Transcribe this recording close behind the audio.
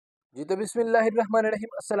जी तो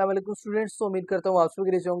बिस्मिल्लाहिर्रहमानिर्रहीम अस्सलाम वालेकुम स्टूडेंट्स। तो उम्मीद करता हूँ आप सभी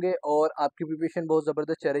ग्रेस होंगे और आपकी प्रिपरेशन बहुत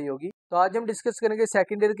ज़बरदस्त चल रही होगी। तो आज हम डिस्कस करेंगे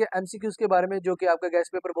सेकंड ईयर के एमसीक्यूज के बारे में, जो कि आपका गैस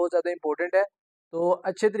पेपर बहुत ज़्यादा इंपॉर्टेंट है। तो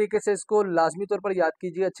अच्छे तरीके से इसको लाजमी तौर पर याद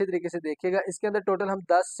कीजिए, अच्छे तरीके से देखिएगा। इसके अंदर टोटल हम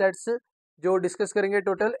 10 सेट्स जो डिस्कस करेंगे,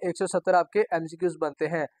 टोटल 170 आपके एमसीक्यूज बनते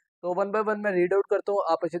हैं। तो वन बाय वन मैं रीड आउट करता हूँ,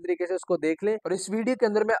 आप अच्छे तरीके से उसको देख लें। और इस वीडियो के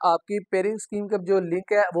अंदर मैं आपकी पेयरिंग स्कीम का जो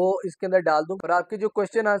लिंक है वो इसके अंदर डाल दूंगा, और आपके जो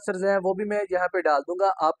क्वेश्चन आंसर्स हैं वो भी मैं यहाँ पे डाल दूंगा।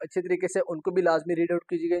 आप अच्छे तरीके से उनको भी लाजमी रीड आउट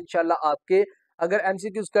कीजिएगा। इंशाल्लाह आपके अगर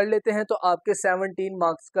एमसीक्यूज कर लेते हैं तो आपके 17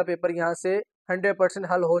 मार्क्स का पेपर यहाँ से 100%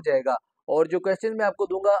 हल हो जाएगा। और जो क्वेश्चन मैं आपको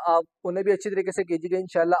दूंगा आप उन्हें भी अच्छी तरीके से कीजिएगा,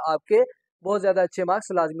 इंशाल्लाह आपके बहुत ज्यादा अच्छे मार्क्स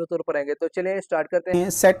लाजमी तौर पर आएंगे। तो चलिए स्टार्ट करते हैं।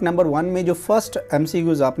 सेट नंबर 1 में जो फर्स्ट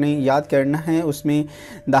एमसीक्यूज आपने याद करना है, उसमें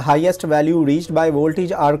the highest value reached by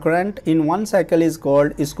voltage are current in one cycle is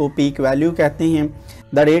called, इसको पीक वैल्यू कहते हैं।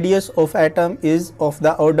 The radius of atom is of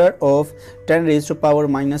the order of 10 raised to power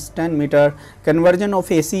 -10 metre. Conversion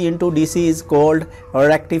of AC into DC is called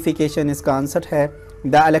rectification, इसका answer है।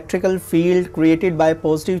 The electrical field created by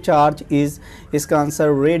positive charge is, इसका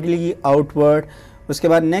answer radially outward. उसके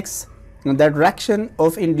बाद next, the direction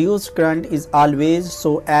of induced current is always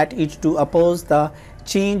so at it to oppose the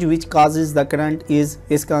change which causes the current is,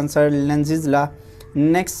 इसका answer Lenz's law।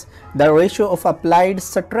 Next, the ratio of applied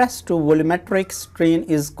stress to volumetric strain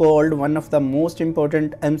is called one of the most important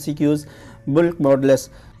MCQs, bulk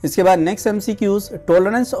modulus। इसके बाद next MCQs,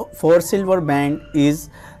 tolerance for silver band is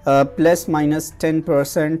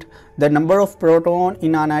 ±10%। the number of proton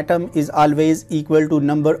in an atom is always equal to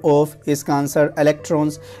number of, इसका answer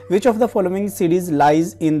electrons। which of the following series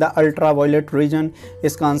lies in the ultraviolet region,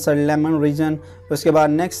 इसका answer lemon region। उसके बाद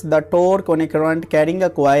next, the torque on a current carrying a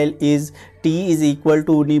coil is T is equal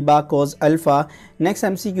to Niba cos alpha। next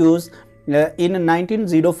MCQs, in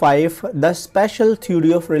 1905 the special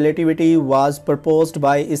theory of relativity was proposed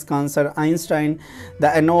by, इसका answer Einstein। the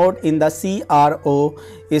anode in the CRO,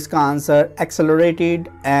 इसका answer accelerated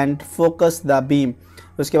and focused the beam।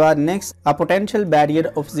 उसके बाद next, a potential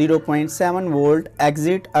barrier of 0.7 volt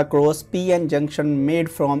exit across PN junction made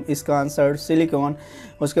from, इसका answer silicon।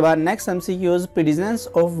 उसके बाद next MCQs, presence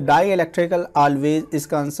of dielectrical always,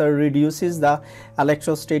 इसका answer reduces the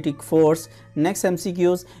electrostatic force। next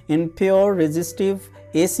MCQs, in pure resistive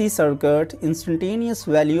AC circuit instantaneous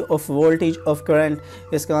value of voltage of current,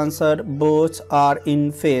 इसका answer both are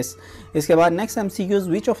in phase। इसके बाद next MCQs,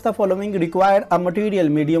 which of the following require a material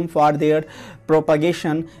medium for their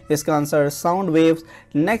propagation, इसका answer sound waves।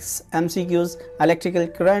 next MCQs, electrical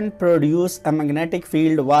current produce a magnetic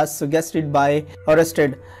field was suggested by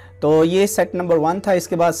Oersted। तो ये set number 1 था।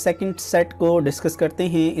 इसके बाद second set को discuss करते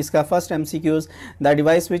हैं। इसका first MCQs, the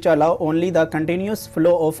device which allow only the continuous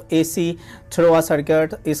flow of AC through a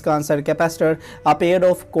circuit, इसका answer capacitor. A pair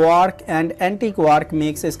of quark and anti quark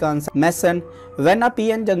makes, इसका answer mason. When a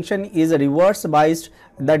PN junction is reverse biased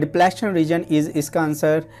the depletion region is, इसका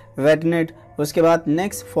answer वेडनेट। उसके बाद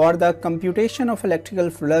next, for the computation of electrical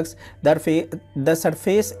flux the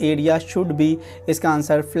surface area should be, इसका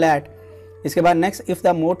answer flat. इसके बाद next, if the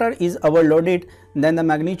motor is overloaded then the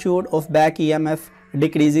magnitude of back EMF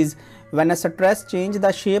decreases. When a stress change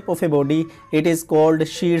the shape of a body it is called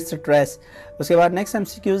shear stress. उसके बाद next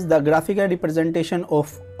MCQs, the graphical representation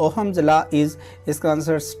of Ohm's law is, इसका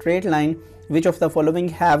answer straight line. Which of the following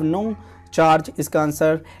have no charge, इसका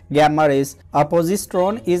answer gamma rays. A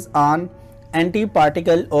positron is on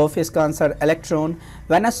anti-particle of, इसका answer electron।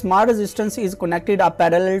 when a small resistance is connected up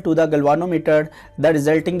parallel to the galvanometer the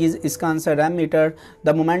resulting is, इसका answer ammeter।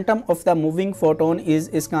 the momentum of the moving photon is,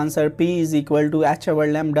 इसका answer P is equal to h over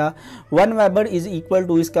lambda। 1 Weber is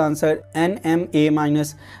equal to, इसका answer NMA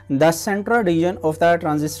minus। the central region of the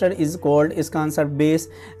transistor is called, इसका answer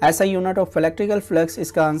base। SI unit of electrical flux,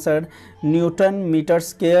 इसका answer Newton meter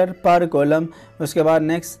square per coulomb। उसके बाद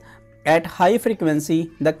next, at high frequency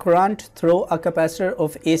the current through a capacitor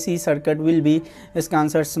of AC circuit will be, इसका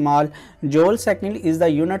answer small। joule second is the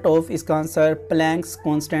unit of, इसका answer Planck's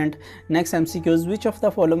constant। next MCQs, which of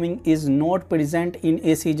the following is not present in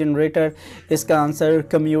AC generator, इसका answer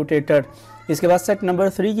commutator। इसके बाद set number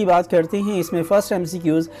 3 की बात करते हैं। इसमें first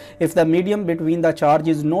MCQs, if the medium between the charge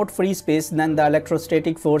is not free space then the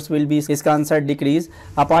electrostatic force will be, इसका answer decrease.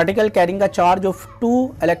 A particle carrying a charge of 2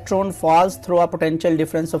 electron false through a potential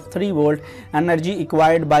difference of 3 volt, energy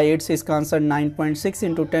acquired by it's, इसका answer 9.6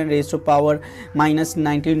 × 10 raised to power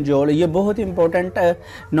 -19 joule. ये बहुत important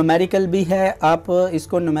numerical भी है, आप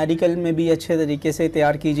इसको numerical में भी अच्छे तरीके से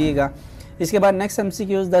तैयार कीजिएगा। इसके बाद next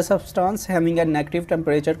MCQs, the substance having a negative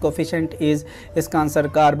temperature coefficient is, इसका answer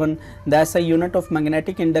carbon. The SI unit of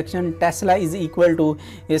magnetic induction Tesla is equal to,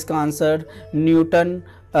 इसका answer Newton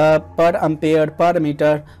per ampere per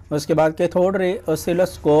meter. उसके बाद cathode ray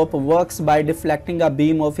oscilloscope works by deflecting a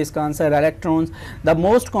beam of इसका answer electrons. The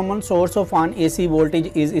most common source of an AC voltage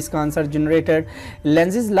is इसका answer generated.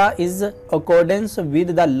 Lenz's law is accordance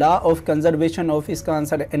with the law of conservation of इसका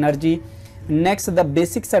answer energy. Next, the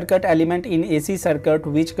basic circuit element in AC circuit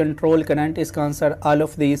which control current, इसका answer all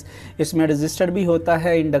of these. इसमें resistor भी होता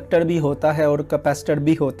है, inductor भी होता है और capacitor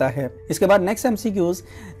भी होता है. इसके बाद next MCQs,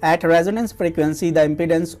 at resonance frequency the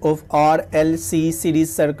impedance of RLC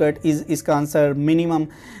series circuit is इसका answer minimum.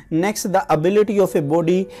 Next, the ability of a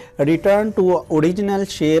body return to original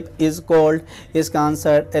shape is called इसका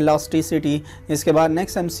आंसर elasticity. इसके बाद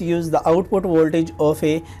next MCQs, the output voltage of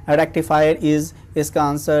a rectifier is इसका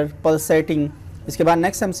answer pulsating. इसके बाद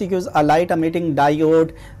next MCQs, a light emitting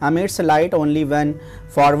diode emits light only when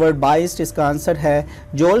forward biased, इसका answer है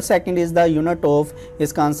joule second is the unit of,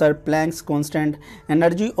 इसका answer Planck's constant.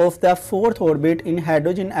 Energy of the fourth orbit in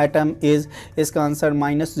hydrogen atom is, इसका answer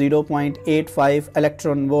 -0.85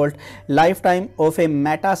 electron volt. Lifetime of a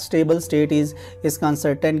metastable state is, इसका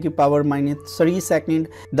answer 10 की power -3 second.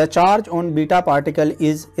 The charge on beta particle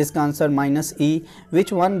is, इसका answer -e.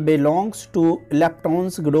 Which one belongs to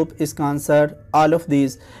leptons group, इसका answer all of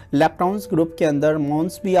these. leptons group के अंदर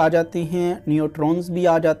Mons भी आ जाती हैं, neutrons भी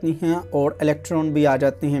आ जाती हैं और इलेक्ट्रॉन भी आ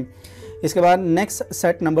जाते हैं. इसके बाद नेक्स्ट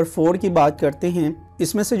सेट नंबर 4 की बात करते हैं.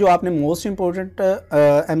 इसमें से जो आपने मोस्ट इंपॉर्टेंट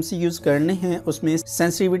MCQs करने हैं उसमें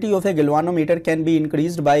sensitivity of A galvanometer can be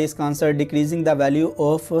increased by, इसका answer decreasing the value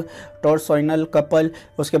of टॉर्सोइनल couple.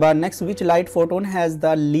 उसके बाद next, which light photon has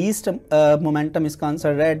the least momentum, इसका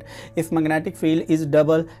answer red. If magnetic field is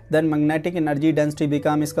double then magnetic energy density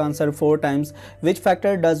become, इसका answer 4 times. Which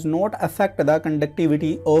factor does not affect the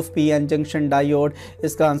conductivity of PN junction diode,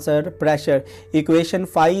 इसका answer pressure. Equation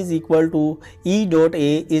phi is equal to E dot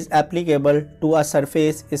A is applicable to a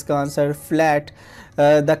surface, इसका answer flat.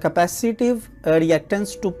 The capacitive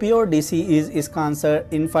reactance to pure DC is, इसका answer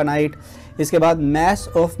infinite. इसके बाद mass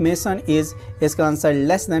of mason is, इसका answer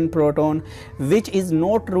less than proton. Which is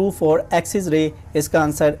not true for axis रे, इसका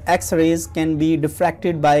answer x raise can be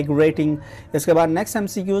diffracted bye grating. इसके बाद next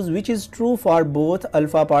MCQs, which is true for both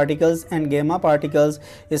alpha particles and gamma particles,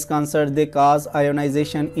 इसका answer they cause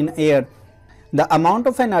ionisation in air. The amount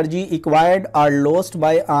of energy acquired or lost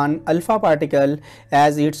by an alpha particle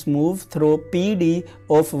as it's moved through PD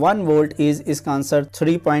of 1 volt is, इसका answer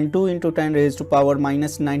 3.2 into 10 raised to power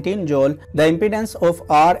 -19 joule. The impedance of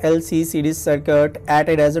RLC series circuit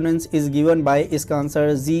at a resonance is given by, इसका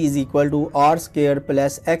answer Z is equal to R square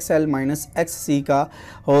plus XL minus XC का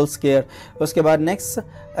whole square. उसके बाद next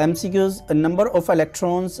MCQs, number of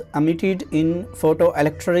electrons emitted in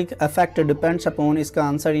photoelectric effect depends upon, इसका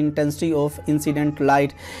answer intensity of incident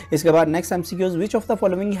light. इसके बाद next MCQs, which of the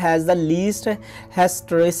following has the least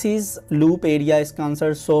hysteresis loop area, इसका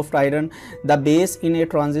answer soft iron. The base in a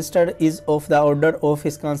transistor is of the order of,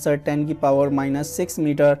 इसका answer 10 की power -6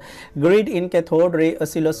 metre. Grid in cathode ray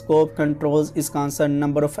oscilloscope controls, इसका answer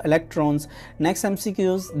number of electrons. Next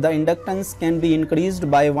MCQs, the inductance can be increased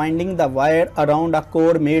by winding the wire around a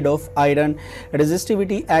core made of iron.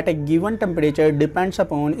 Resistivity at a given temperature depends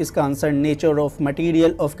upon, इसका answer nature of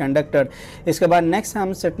material of conductor. इसके बाद next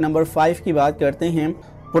हम set number 5 की बात करते हैं.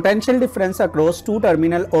 Potential difference across two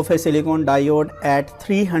terminal of a silicon diode at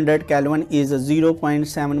 300 Kelvin is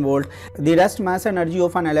 0.7 volt. The rest mass energy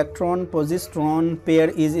of an electron positron pair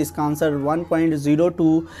is, इसका answer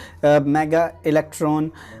 1.02 mega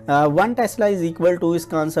electron. 1 Tesla is equal to,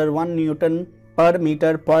 इसका answer 1 Newton per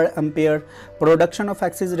meter per ampere. Production of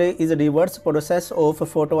X ray is a reverse process of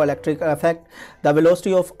photoelectric effect. The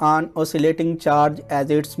velocity of an oscillating charge as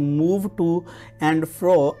it's moved to and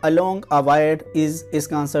fro along a wire is,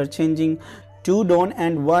 इसका answer changing. 2 down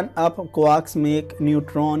and 1 up quarks make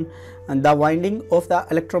neutron. And the winding of the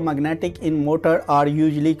electromagnetic in motor are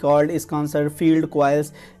usually called, इसका answer field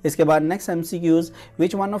coils. इसके बाद next MCQs,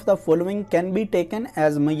 which one of the following can be taken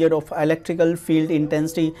as measure of electrical field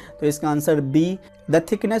intensity, तो इसका answer B. The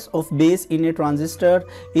thickness of base in a transistor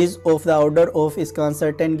is of the order of, इसका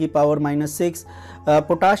answer 10 की power -6.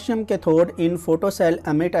 Potassium cathode in photocell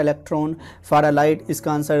emit electron for a light,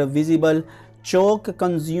 इसका answer visible. Choke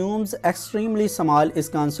consumes extremely small,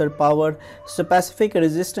 इसका answer power. Specific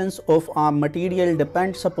resistance of a material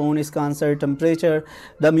depends upon, इसका answer temperature.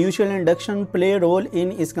 The mutual induction play role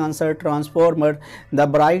in, इसका answer transformer. The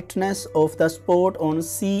brightness of the spot on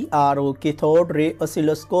CRO cathode ray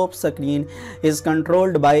oscilloscope screen is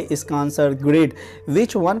controlled by, इसका answer grid.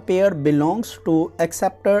 Which one pair belongs to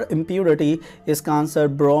acceptor impurity, इसका answer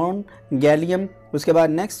boron gallium. उसके बाद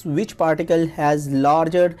next, which particle has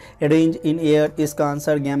larger range in air, इसका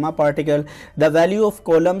answer gamma particle. The value of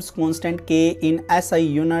columns constant के in SI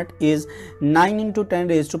unit is 9 ×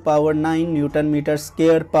 10⁻⁹ Newton metre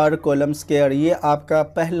square पर column square. ये आपका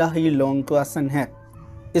पहला ही long question है।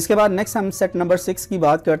 इसके बाद नेक्स्ट हम सेट नंबर 6 की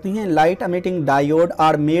बात करते हैं। Light emitting diode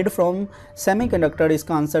are made from semiconductor,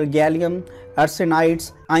 इसका answer gallium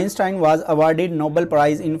आर्सेनाइड्स। Einstein was awarded Nobel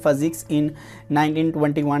Prize in Physics in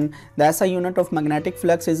 1921. The SI unit of magnetic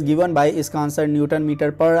flux is given by, इसका answer Newton meter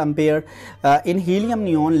per ampere. In helium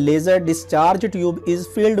neon laser discharge tube is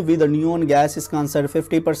filled with neon gas, इसका answer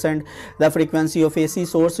 50%. The frequency of AC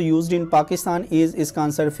source used in Pakistan is, इसका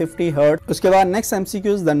answer 50 Hz. उसके बाद next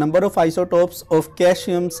MCQs, the number of isotopes of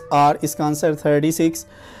calciums are, इसका answer 36.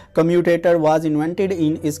 Commutator was invented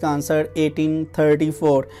in, इसका answer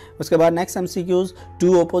 1834। उसके बाद next MCQs,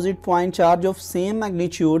 to opposite point charge of same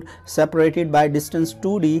magnitude separated by distance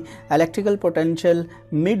 2d, electrical potential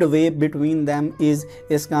Midway between them is,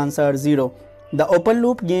 इसका answer 0। The open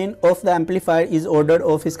loop gain of the amplifier is order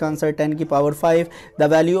of, इसका answer 10 की power 5। The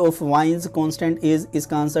value of Wien's constant is,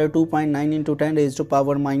 इसका answer 2.9 ×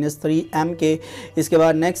 10⁻³ mK। इसके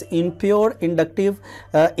बाद next, in pure inductive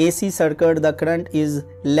AC circuit the current is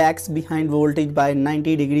lags behind voltage by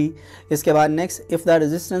 90 degree। इसके बाद next, if the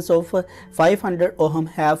resistance of 500 ohm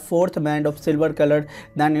have fourth band of silver color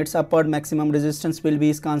then its upward maximum resistance will be,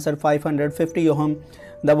 इसका answer 550 ohm।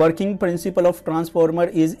 The working principle of transformer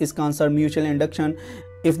is, इसका answer mutual induction।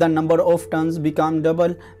 If the number of turns become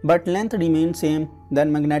double but length remains same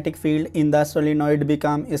then magnetic field in the solenoid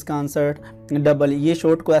become, इसका answer double। ये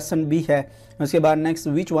short question भी है। उसके बाद next,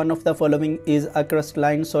 which one of the following is a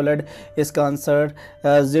crystalline solid, इसका answer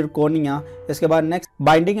zirconia। इसके बाद next,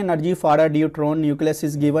 binding energy for a neutron nucleus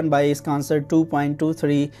is given by, इसका answer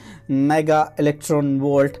 2.23 mega electron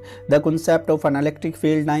volt। The concept of an electric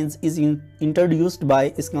field lines is introduced by,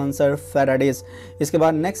 इसका answer Faradays। इसके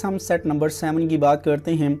बाद next हम set number 7 की बात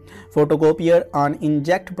करते हैं। Photocopier and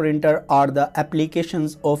inkjet printer are the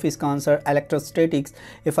applications of, इसका answer electrostatics।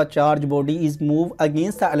 If a charge body is moved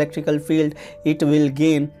against the electrical field it will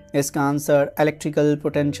gain, इसका answer electrical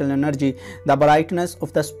potential energy. The brightness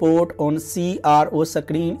of the spot on CRO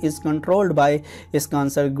screen is controlled by, इसका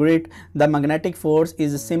answer grid. The magnetic force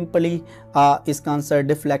is simply, इसका answer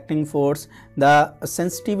deflecting force. The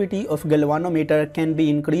sensitivity of galvanometer can be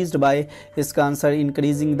increased by, इसका answer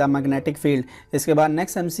increasing the magnetic field. इसके बाद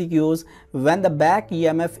next MCQs, when the back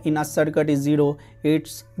EMF in a circuit is 0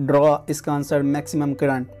 it's draw, इसका answer maximum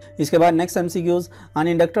current. इसके बाद next MCQs, an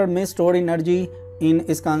inductor में store energy in,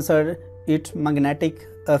 इसका answer it's magnetic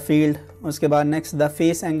field. उसके बाद next, the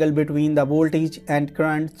face angle between the voltage and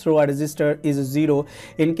current through a resistor is 0।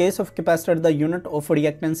 In case of capacitor the unit of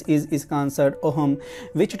reactance is, इसका answer ohm.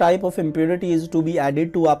 Which type of impurity is to be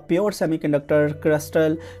added to a pure semiconductor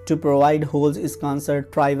crystal to provide holes, इसका answer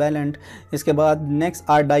trivalent. इसके बाद next,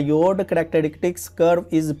 are diode characteristics curve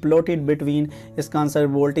is plotted between, इसका answer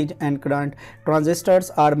voltage and current.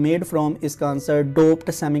 Transistors are made from, इसका answer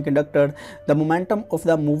doped semiconductor. The momentum of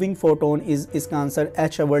the moving photon is, इसका answer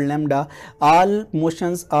h/λ। All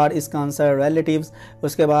motions are, इसका answer relatives।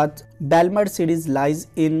 उसके बाद Balmer series lies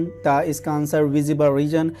in the, इसका answer visible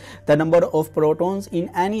region। The number of protons in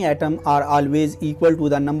any atom are always equal to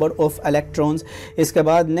the number of electrons। इसके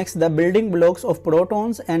बाद next, the building blocks of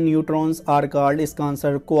protons and neutrons are called, इसका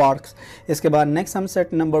answer quarks। इसके बाद next हम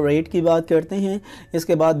set number 8 की बात करते हैं।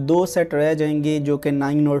 इसके बाद दो set रह जाएंगे जो कि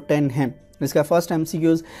 9 और 10 हैं। इसका first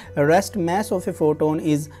MCQs, rest mass of a photon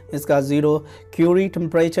is, इसका 0। Curie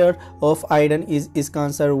temperature of iron is, इसका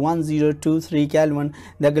answer 1023 kelvin.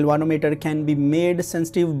 The galvanometer can be made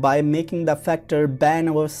sensitive by making the factor ban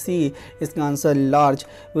over C, इसका आंसर लार्ज।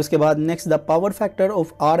 उसके बाद next, the power factor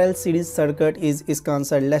of RL series circuit is, इसका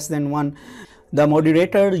answer <1। The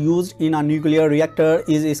moderator used in a nuclear reactor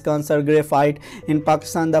is, इसका answer graphite। In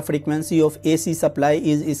Pakistan the frequency of AC supply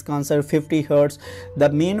is, इसका answer 50 Hz। The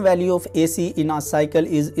mean value of AC in a cycle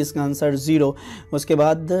is, इसका answer 0। उसके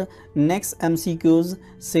बाद next MCQs,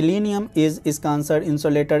 selenium is, इसका answer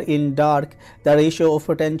insulator in dark। The ratio of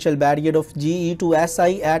potential barrier of Ge to Si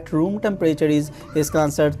at room temperature is, इसका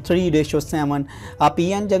answer 3:7। A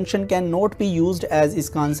PN junction can not be used as,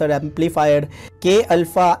 इसका answer amplified। K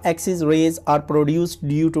alpha axis rays are produced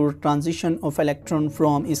due to transition of electron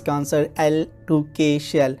from, इसका answer L to K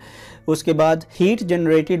shell। उसके बाद heat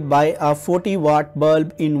generated by a 40 watt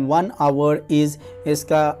bulb in 1 hour is,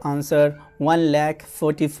 इसका answer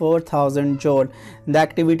 1,44,000 joule। The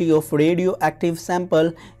activity of radioactive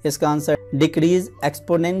sample, इसका answer decrease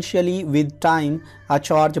exponentially with time। A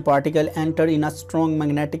charged particle enter in a strong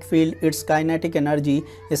magnetic field, its kinetic energy,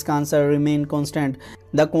 इसका answer remain constant।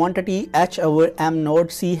 The quantity h over m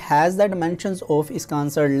naught c has the dimensions of इसका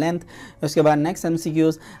answer length. उसके बाद next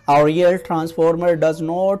MCQs, our real transformer does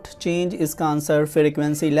not change इसका answer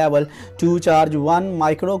frequency level to charge 1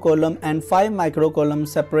 microcoulomb and 5 microcoulomb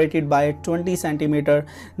separated by 20 centimeter.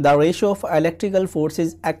 The ratio of electrical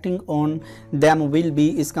forces acting on them will be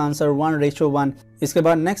इसका answer 1:1। इसके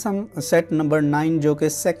बाद next हम set number 9 जो कि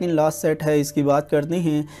second last set है इसकी बात करते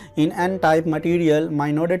हैं। In an type material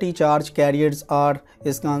minority charge carriers are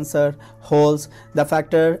इसका answer holes. The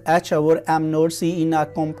factor h over m not c in a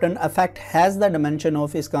Compton effect has the dimension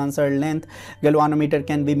of इसका answer length. Galvanometer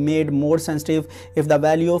can be made more sensitive if the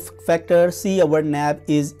value of factor c over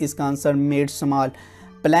nab is इसका answer made small.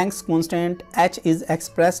 Planck's constant h is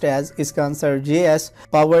expressed as इसका answer Js।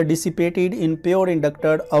 Power dissipated in pure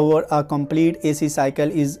inductor over a complete AC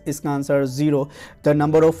cycle is इसका answer 0। The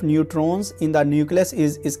number of neutrons in the nucleus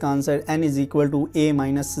is इसका answer n is equal to a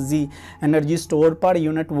minus z। Energy stored per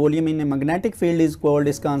unit volume in a magnetic field is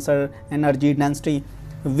called इसका answer energy density।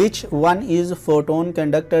 Which one is photon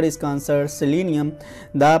conductor इसका answer selenium।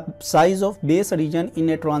 The size of base region in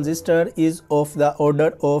a transistor is of the order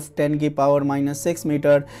of 10 की power minus 6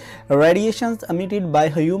 meter। Radiations emitted by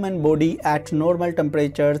human body at normal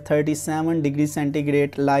temperature 37 degree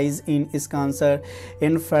centigrade lies in इसका answer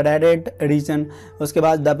infrared region। उसके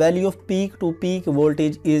बाद the value of peak to peak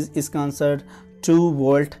voltage is इसका answer 2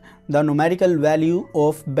 volt। The numerical value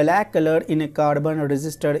of black color in a carbon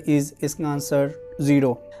resistor is इसका answer 0।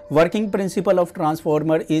 Working principle of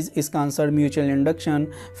transformer is इसका answer mutual induction।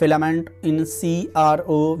 Filament in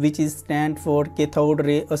CRO which is stand for cathode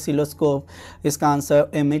ray oscilloscope इसका answer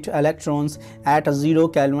emit electrons at 0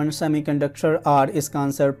 Kelvin। Semiconductor are इसका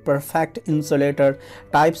answer perfect insulator।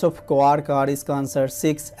 Types of quark are इसका answer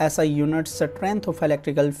 6। SI unit strength of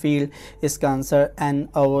electrical field इसका answer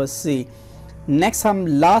N/C। Next हम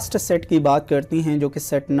last set की बात करते हैं जो कि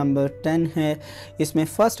सेट नंबर 10 है। इसमें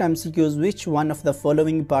first MCQs which one of the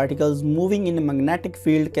following particles moving in magnetic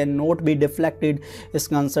field can not be deflected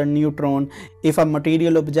इसका answer neutron. If a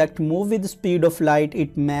material object move with speed of light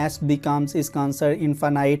it mass becomes इसका answer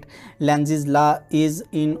infinite. लेंज़ेस law is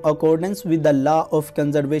in accordance with the law of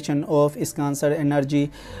conservation of इसका answer energy.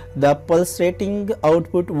 The pulsating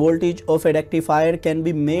output voltage of a rectifier can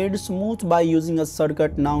be made smooth by using a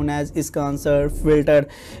circuit known as इसका answer filter।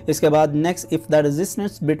 इसके बाद next if the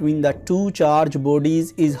resistance between the two charge bodies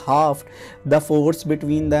is halved the force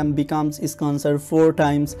between them becomes इसका answer 4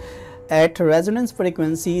 times। At resonance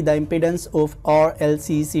frequency the impedance of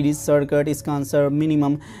RLC series circuit इसका answer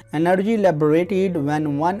minimum। Energy liberated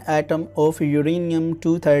when one atom of uranium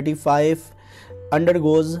 235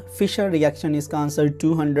 undergoes fission reaction इसका answer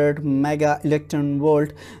 200 mega electron volt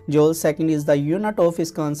joule second is the unit of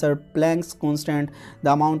इसका answer Planck's constant।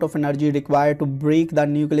 the amount of energy required to break the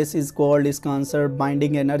nucleus is called इसका answer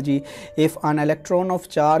binding energy। if an electron of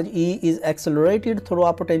charge E is accelerated through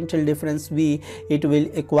a potential difference V it will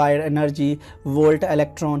acquire energy volt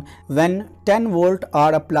electron। when 10 volt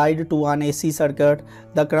are applied to an AC circuit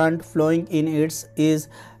the current flowing in it is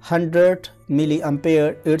 100 milliampere।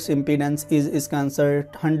 its impedance is इसका answer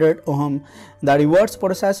 100 ohm। the reverse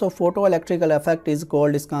process of photoelectrical effect is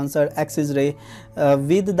called इसका answer X ray।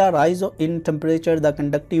 with the rise in temperature the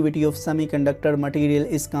conductivity of semiconductor material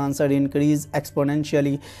इसका answer increase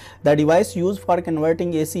exponentially। the device used for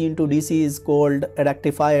converting AC into DC is called a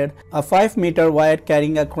rectifier। a 5-meter wire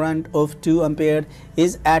carrying a current of 2 ampere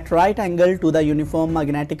is at right angle to the uniform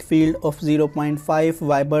magnetic field of 0.5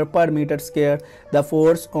 Weber per meter square। the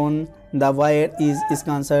force on the wire is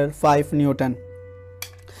इसका answer 5 Newton।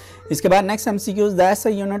 इसके बाद next MCQs the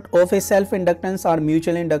SI unit of a self inductance or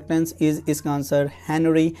mutual inductance is इसका answer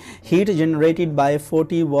Henry। heat generated by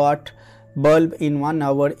 40 watt bulb in 1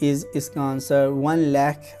 hour is इसका answer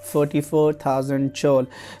 1,44,000 joule।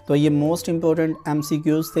 तो ये most important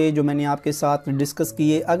MCQs थे जो मैंने आपके साथ डिस्कस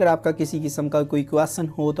किए। अगर आपका किसी किस्म का कोई क्वेश्चन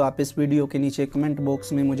हो तो आप इस वीडियो के नीचे कमेंट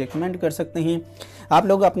बॉक्स में मुझे कमेंट कर सकते हैं। आप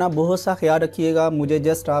लोग अपना बहुत सा ख्याल रखिएगा, मुझे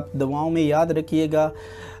जस्ट आप दुआओं में याद रखिएगा।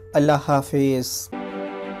 अल्लाह हाफिज़।